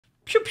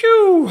Pew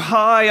pew!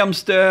 Hi, I'm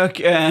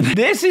STÖK, and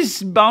this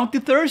is Bounty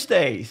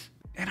Thursdays.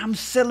 And I'm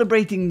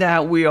celebrating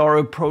that we are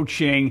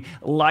approaching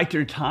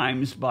lighter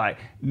times by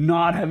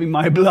not having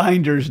my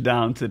blinders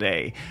down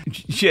today.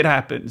 Shit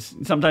happens.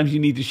 Sometimes you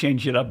need to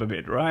change it up a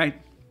bit,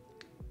 right?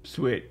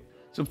 Sweet.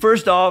 So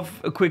first off,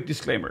 a quick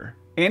disclaimer.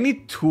 Any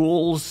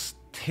tools,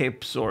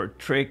 tips or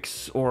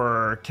tricks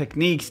or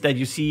techniques that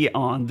you see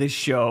on this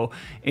show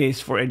is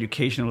for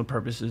educational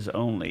purposes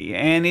only,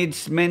 and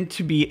it's meant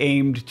to be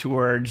aimed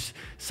towards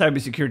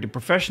cybersecurity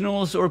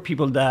professionals or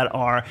people that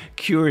are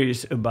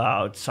curious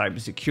about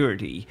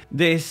cybersecurity.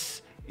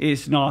 This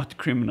is not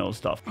criminal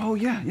stuff. Oh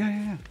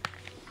yeah.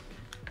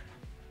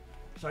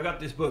 So I got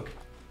this book.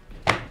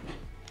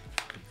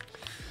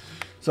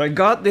 So I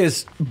got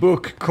this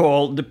book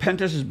called The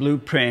Pentester's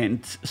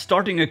Blueprint,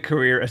 Starting a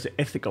Career as an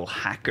Ethical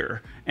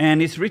Hacker.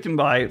 And it's written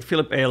by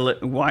Philip L.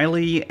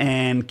 Wiley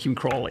and Kim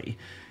Crawley.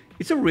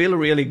 It's a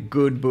really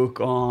good book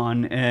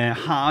on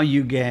how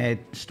you get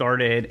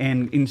started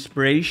and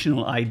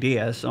inspirational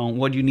ideas on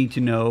what you need to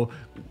know,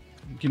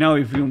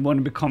 if you want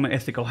to become an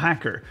ethical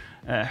hacker.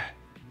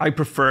 I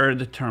prefer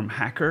the term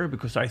hacker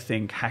because I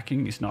think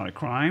hacking is not a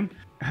crime.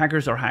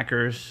 Hackers are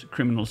hackers,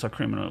 criminals are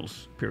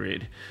criminals,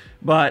 period.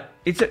 But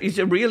it's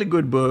a really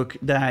good book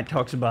that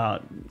talks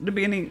about the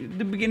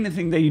beginning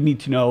thing that you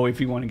need to know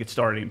if you want to get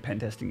started in pen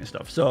testing and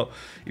stuff. So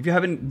if you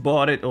haven't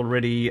bought it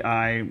already,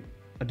 I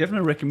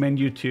definitely recommend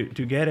you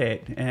to get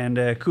it. And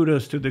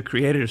kudos to the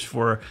creators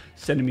for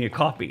sending me a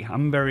copy.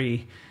 I'm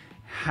very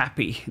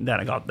happy that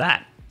I got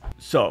that.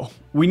 So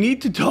we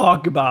need to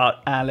talk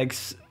about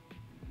Alex's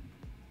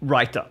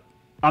write-up.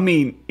 I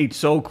mean, it's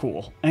so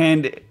cool.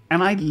 And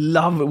I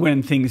love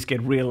when things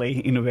get really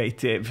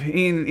innovative.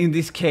 In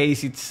this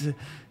case,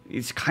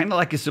 it's kind of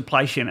like a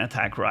supply chain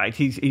attack, right?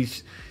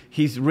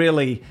 He's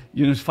really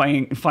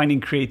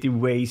finding creative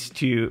ways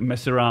to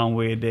mess around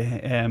with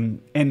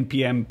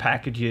NPM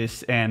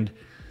packages and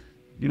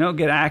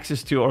get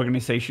access to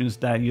organizations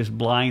that just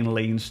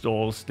blindly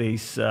installs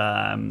these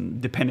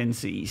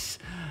dependencies.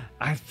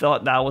 I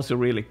thought that was a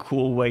really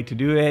cool way to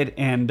do it,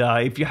 and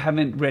if you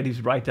haven't read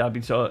his write-up,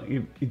 it's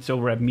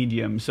over at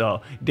Medium,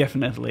 so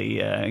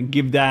definitely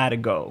give that a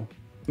go.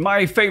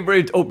 My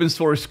favorite open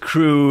source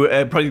crew,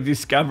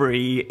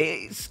 Projectdiscovery,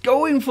 is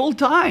going full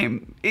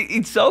time.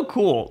 It's so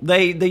cool.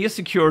 They just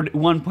secured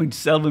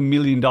 $1.7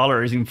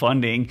 million in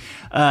funding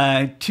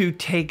to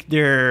take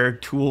their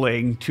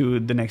tooling to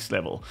the next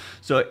level.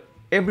 So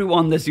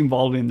everyone that's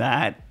involved in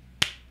that,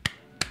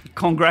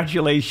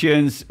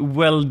 congratulations,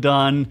 well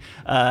done.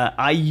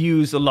 I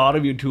use a lot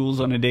of your tools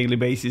on a daily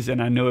basis,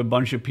 and I know a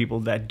bunch of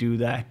people that do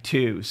that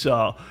too.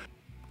 So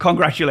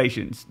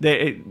congratulations.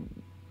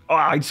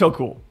 It's so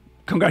cool.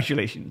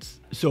 Congratulations.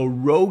 So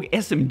Rogue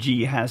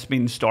SMG has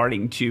been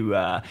starting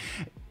to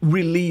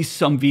release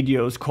some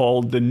videos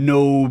called the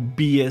No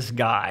BS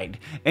Guide.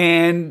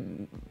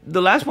 And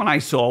the last one I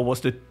saw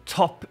was the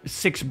top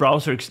 6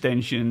 browser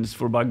extensions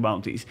for bug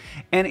bounties.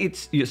 And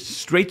it's just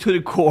straight to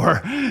the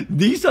core.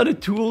 These are the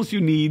tools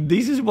you need.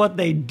 This is what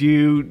they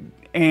do,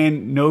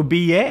 and no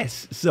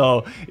BS.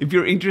 So if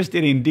you're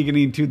interested in digging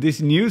into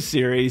this new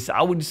series,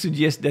 I would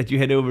suggest that you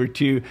head over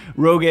to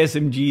Rogue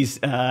SMG's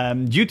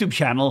YouTube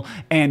channel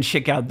and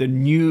check out the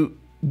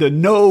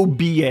No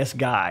BS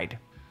Guide.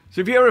 So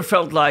if you ever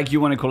felt like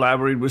you want to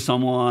collaborate with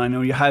someone,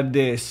 or you have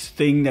this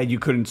thing that you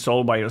couldn't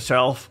solve by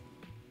yourself,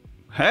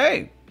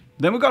 hey,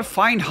 then we got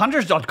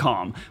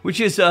findhunters.com,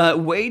 which is a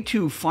way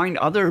to find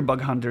other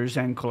bug hunters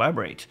and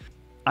collaborate.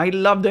 I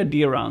love the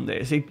idea around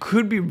this. It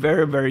could be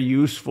very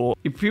useful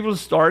if people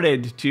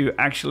started to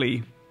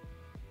actually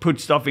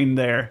put stuff in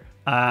there.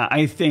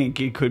 I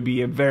think it could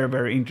be a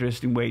very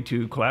interesting way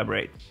to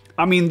collaborate.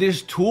 I mean,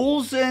 there's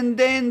tools and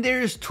then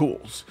there's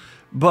tools,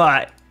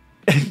 but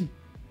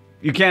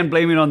you can't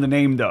blame it on the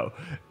name though.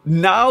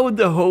 Now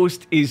the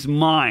host is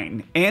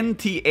mine.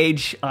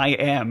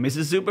 NTHIM is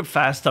a super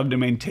fast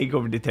subdomain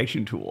takeover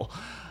detection tool.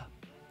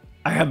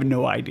 I have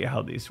no idea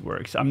how this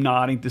works. I'm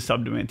not into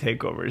subdomain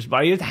takeovers,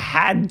 but I just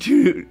had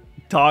to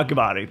talk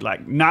about it.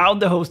 Like, now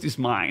the host is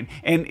mine.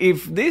 And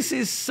if this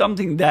is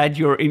something that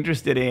you're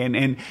interested in,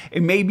 and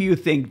maybe you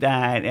think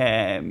that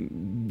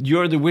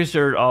you're the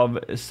wizard of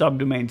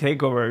subdomain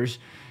takeovers,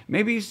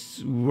 maybe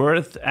it's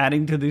worth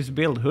adding to this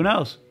build. Who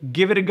knows?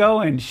 Give it a go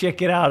and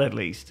check it out at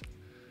least.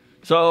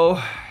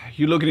 So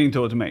you're looking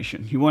into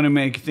automation. You want to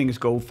make things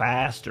go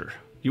faster.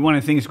 You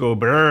want things go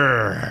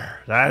brrr.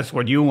 That's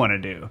what you want to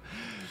do.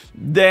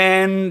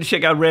 Then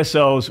check out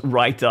Rez0's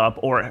write-up,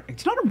 or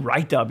it's not a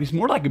write-up, it's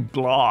more like a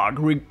blog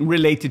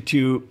related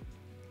to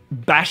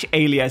bash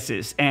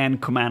aliases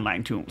and command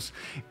line tools.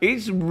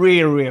 It's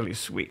really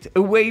sweet.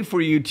 A way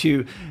for you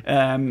to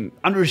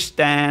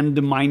understand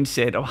the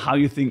mindset of how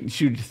you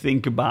should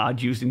think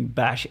about using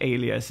bash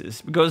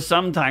aliases. Because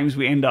sometimes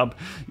we end up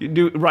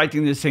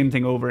writing the same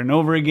thing over and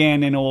over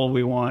again, and all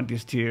we want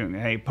is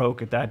to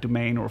poke at that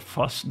domain or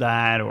fuss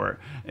that or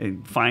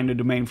find a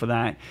domain for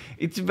that.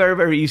 It's a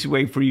very easy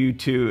way for you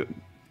to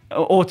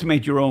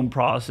automate your own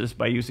process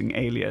by using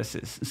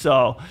aliases.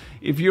 So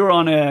if you're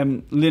on a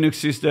Linux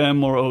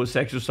system or OS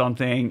X or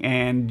something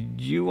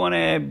and you want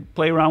to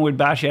play around with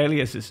bash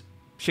aliases,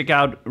 check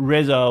out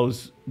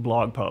Rez0's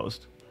blog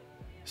post.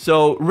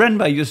 So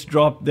Renwa just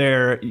dropped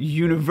their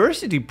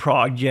university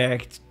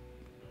project,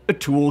 a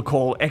tool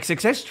called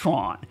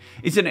XSSTRON.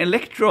 It's an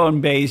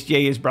Electron-based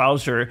JS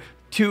browser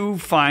to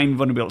find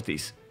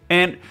vulnerabilities.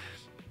 And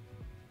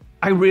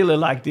I really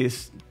like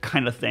this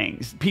kind of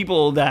things.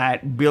 People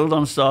that build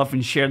on stuff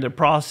and share their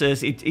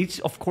process. It's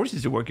of course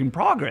it's a work in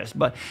progress,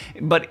 but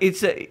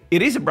it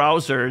is a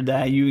browser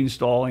that you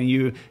install and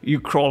you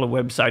crawl a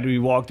website or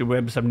you walk the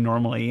website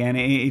normally, and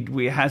it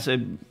has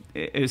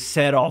a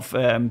set of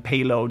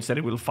payloads that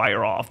it will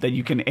fire off that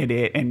you can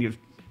edit, and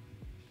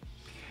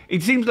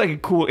it seems like a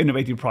cool,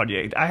 innovative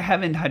project. I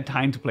haven't had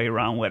time to play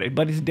around with it,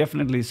 but it's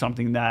definitely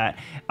something that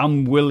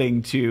I'm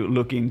willing to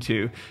look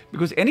into,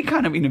 because any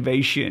kind of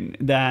innovation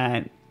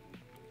that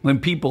when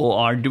people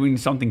are doing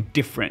something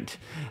different,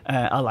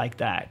 I like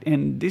that.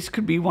 And this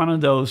could be one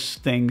of those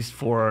things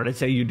for, let's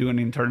say you do an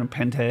internal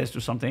pen test or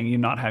something, you're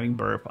not having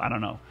burp, I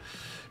don't know.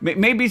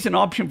 Maybe it's an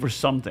option for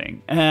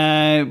something,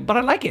 but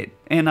I like it,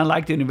 and I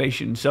like the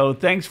innovation. So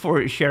thanks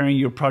for sharing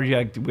your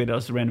project with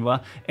us,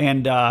 Renwa.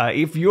 And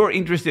if you're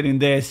interested in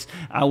this,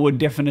 I would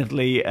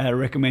definitely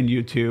recommend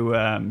you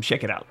to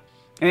check it out.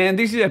 And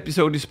this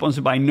episode is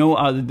sponsored by no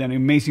other than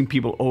amazing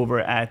people over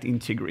at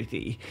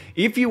Integrity.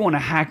 If you want to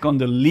hack on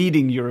the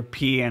leading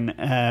European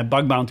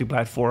bug bounty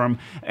platform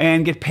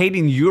and get paid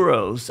in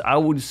euros, I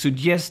would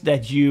suggest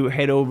that you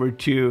head over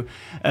to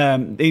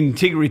the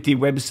Integrity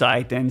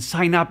website and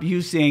sign up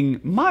using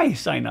my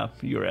sign up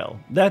URL.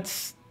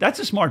 That's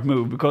a smart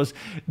move, because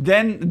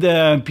then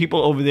the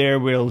people over there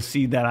will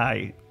see that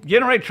I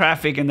generate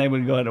traffic and they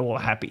will go all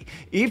happy.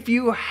 If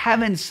you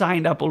haven't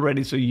signed up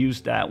already, so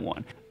use that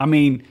one. I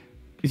mean,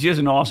 it's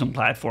just an awesome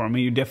platform,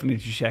 and you definitely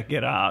should check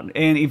it out.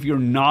 And if you're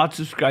not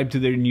subscribed to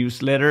their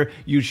newsletter,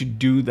 you should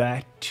do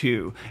that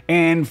too.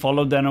 And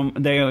follow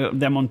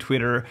them on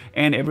Twitter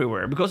and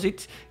everywhere, because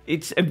it's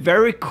a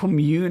very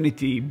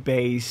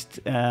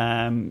community-based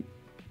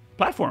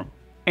platform.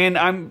 And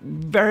I'm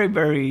very,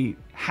 very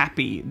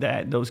happy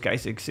that those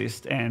guys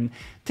exist and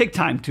take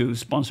time to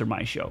sponsor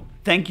my show.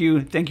 Thank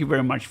you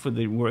very much for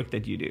the work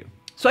that you do.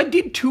 So I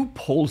did 2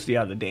 polls the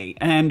other day,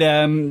 and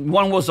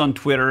one was on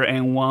Twitter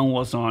and one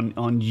was on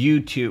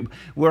YouTube,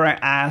 where I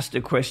asked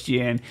the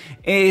question,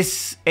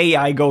 is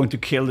AI going to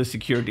kill the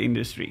security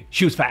industry?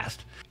 Choose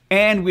fast.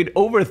 And with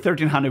over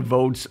 1,300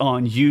 votes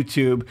on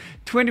YouTube,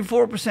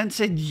 24%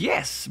 said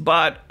yes,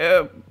 but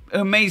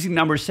amazing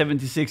number,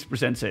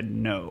 76% said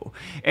no.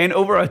 And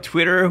over on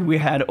Twitter, we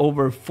had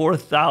over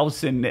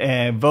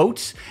 4,000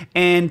 votes,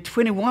 and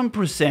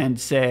 21%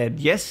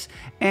 said yes,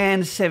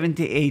 and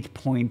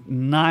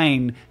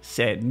 78.9%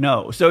 said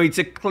no. So it's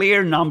a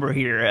clear number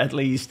here, at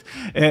least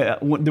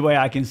the way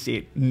I can see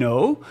it.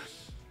 No.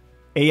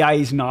 AI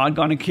is not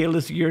going to kill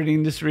the security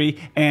industry,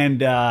 and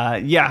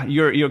yeah,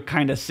 you're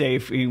kind of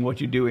safe in what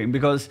you're doing,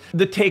 because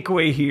the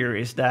takeaway here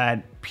is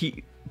that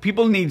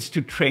people needs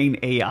to train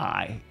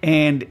AI,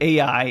 and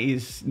AI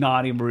is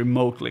not even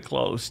remotely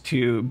close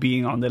to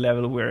being on the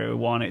level where we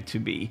want it to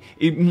be.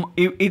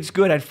 It's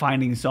good at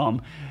finding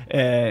some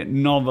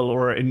novel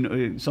or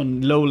some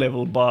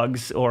low-level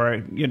bugs,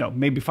 or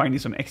maybe finding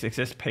some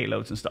XSS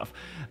payloads and stuff.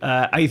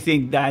 I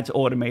think that's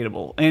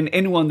automatable, and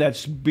anyone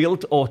that's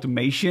built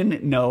automation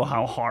know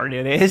how hard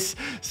it is.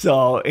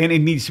 So, and it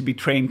needs to be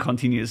trained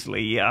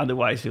continuously.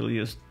 Otherwise, it'll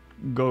just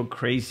go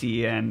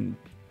crazy and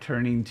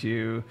turn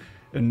into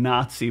a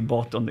Nazi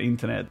bot on the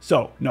internet.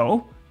 So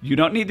no, you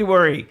don't need to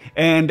worry.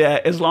 And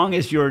as long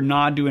as you're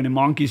not doing a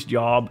monkey's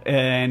job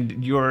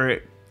and you're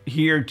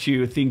here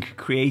to think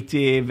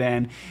creative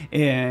and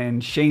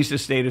change the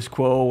status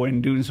quo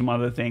and doing some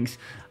other things,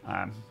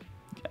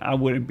 I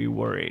wouldn't be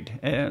worried.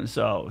 And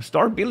so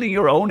start building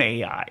your own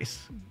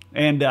AIs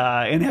and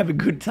have a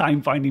good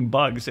time finding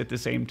bugs at the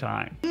same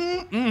time.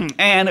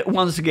 And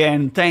once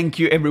again, thank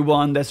you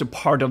everyone that's a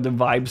part of the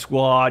Vibe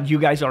Squad. You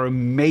guys are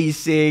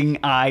amazing.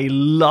 I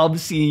love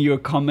seeing your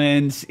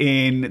comments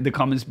in the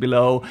comments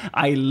below.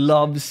 I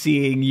love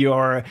seeing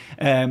your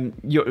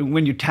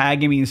when you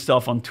tag me and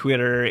stuff on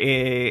Twitter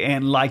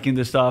and liking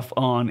the stuff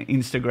on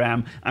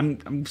Instagram.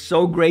 I'm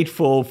so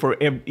grateful for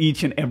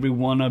each and every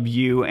one of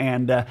you,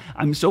 and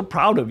I'm so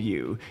proud of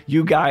you.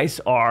 You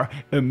guys are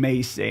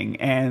amazing,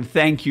 and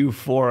thank you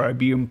for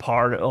being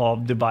part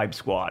of the Vibe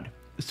Squad.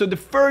 So the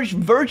first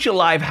virtual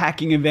live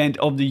hacking event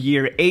of the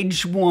year,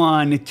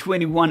 H1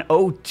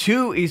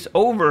 2102, is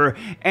over,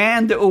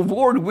 and the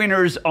award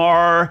winners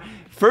are: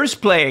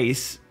 first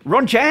place,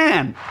 Ron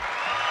Chan;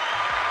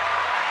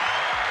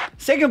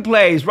 second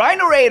place,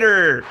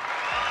 Rhinorator;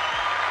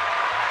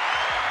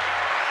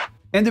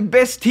 and the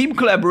best team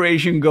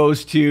collaboration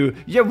goes to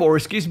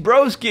Jaworski's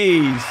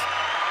Broskis.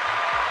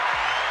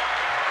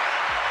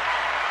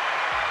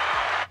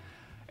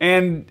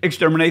 And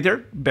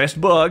Exterminator, best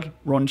bug,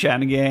 Ron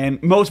Chan again.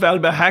 Most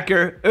valuable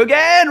hacker,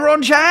 again,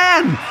 Ron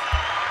Chan!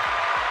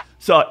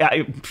 So,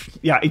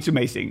 yeah, it's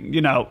amazing.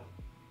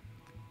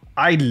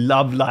 I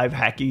love live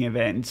hacking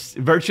events.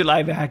 Virtual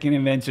live hacking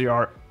events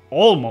are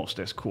almost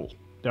as cool.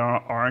 They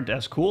aren't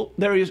as cool.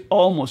 There is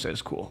almost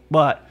as cool.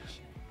 But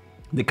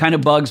the kind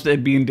of bugs that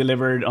are being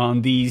delivered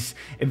on these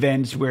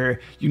events where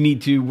you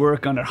need to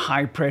work under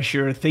high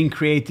pressure, think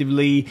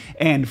creatively,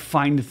 and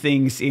find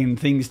things in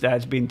things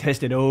that's been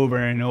tested over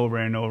and over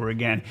and over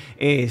again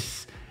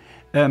is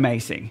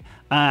amazing.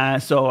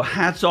 So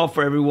hats off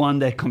for everyone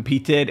that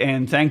competed,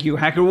 and thank you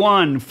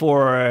HackerOne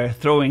for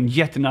throwing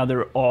yet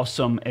another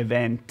awesome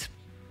event.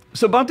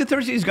 So Bounty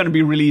Thursday is going to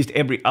be released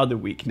every other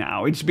week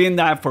now. It's been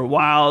that for a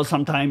while.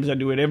 Sometimes I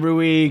do it every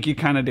week. It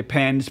kind of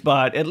depends,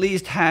 but at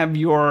least have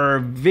your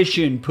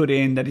vision put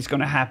in that it's going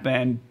to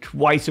happen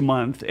twice a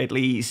month at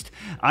least.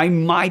 I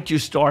might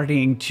just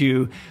starting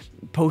to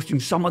posting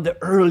some of the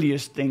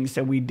earliest things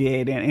that we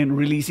did and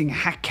releasing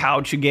Hack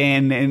Couch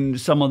again and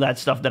some of that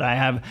stuff that I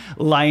have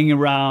lying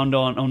around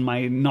on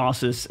my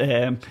NOSes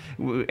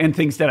and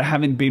things that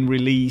haven't been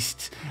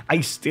released.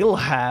 I still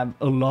have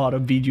a lot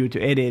of video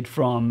to edit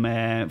from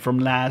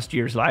last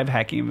year's live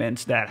hacking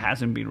events that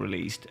hasn't been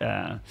released.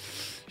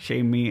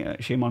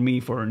 Shame on me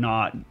for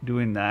not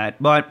doing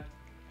that. But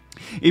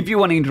if you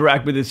want to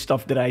interact with the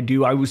stuff that I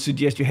do, I would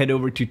suggest you head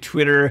over to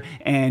Twitter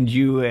and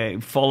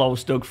you follow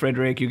STÖK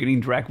Frederick. You can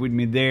interact with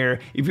me there.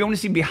 If you want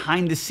to see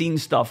behind the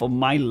scenes stuff of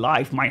my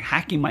life, my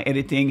hacking, my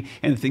editing,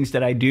 and the things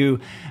that I do,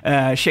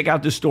 check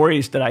out the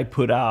stories that I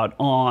put out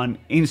on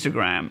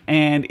Instagram.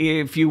 And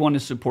if you want to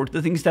support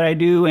the things that I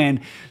do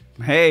and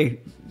hey,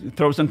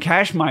 throw some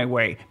cash my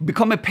way,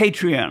 become a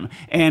Patreon,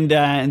 and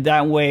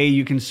that way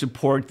you can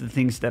support the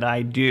things that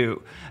I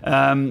do.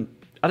 Other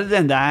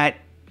than that,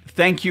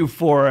 thank you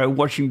for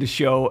watching the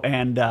show,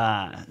 and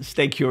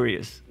stay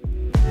curious.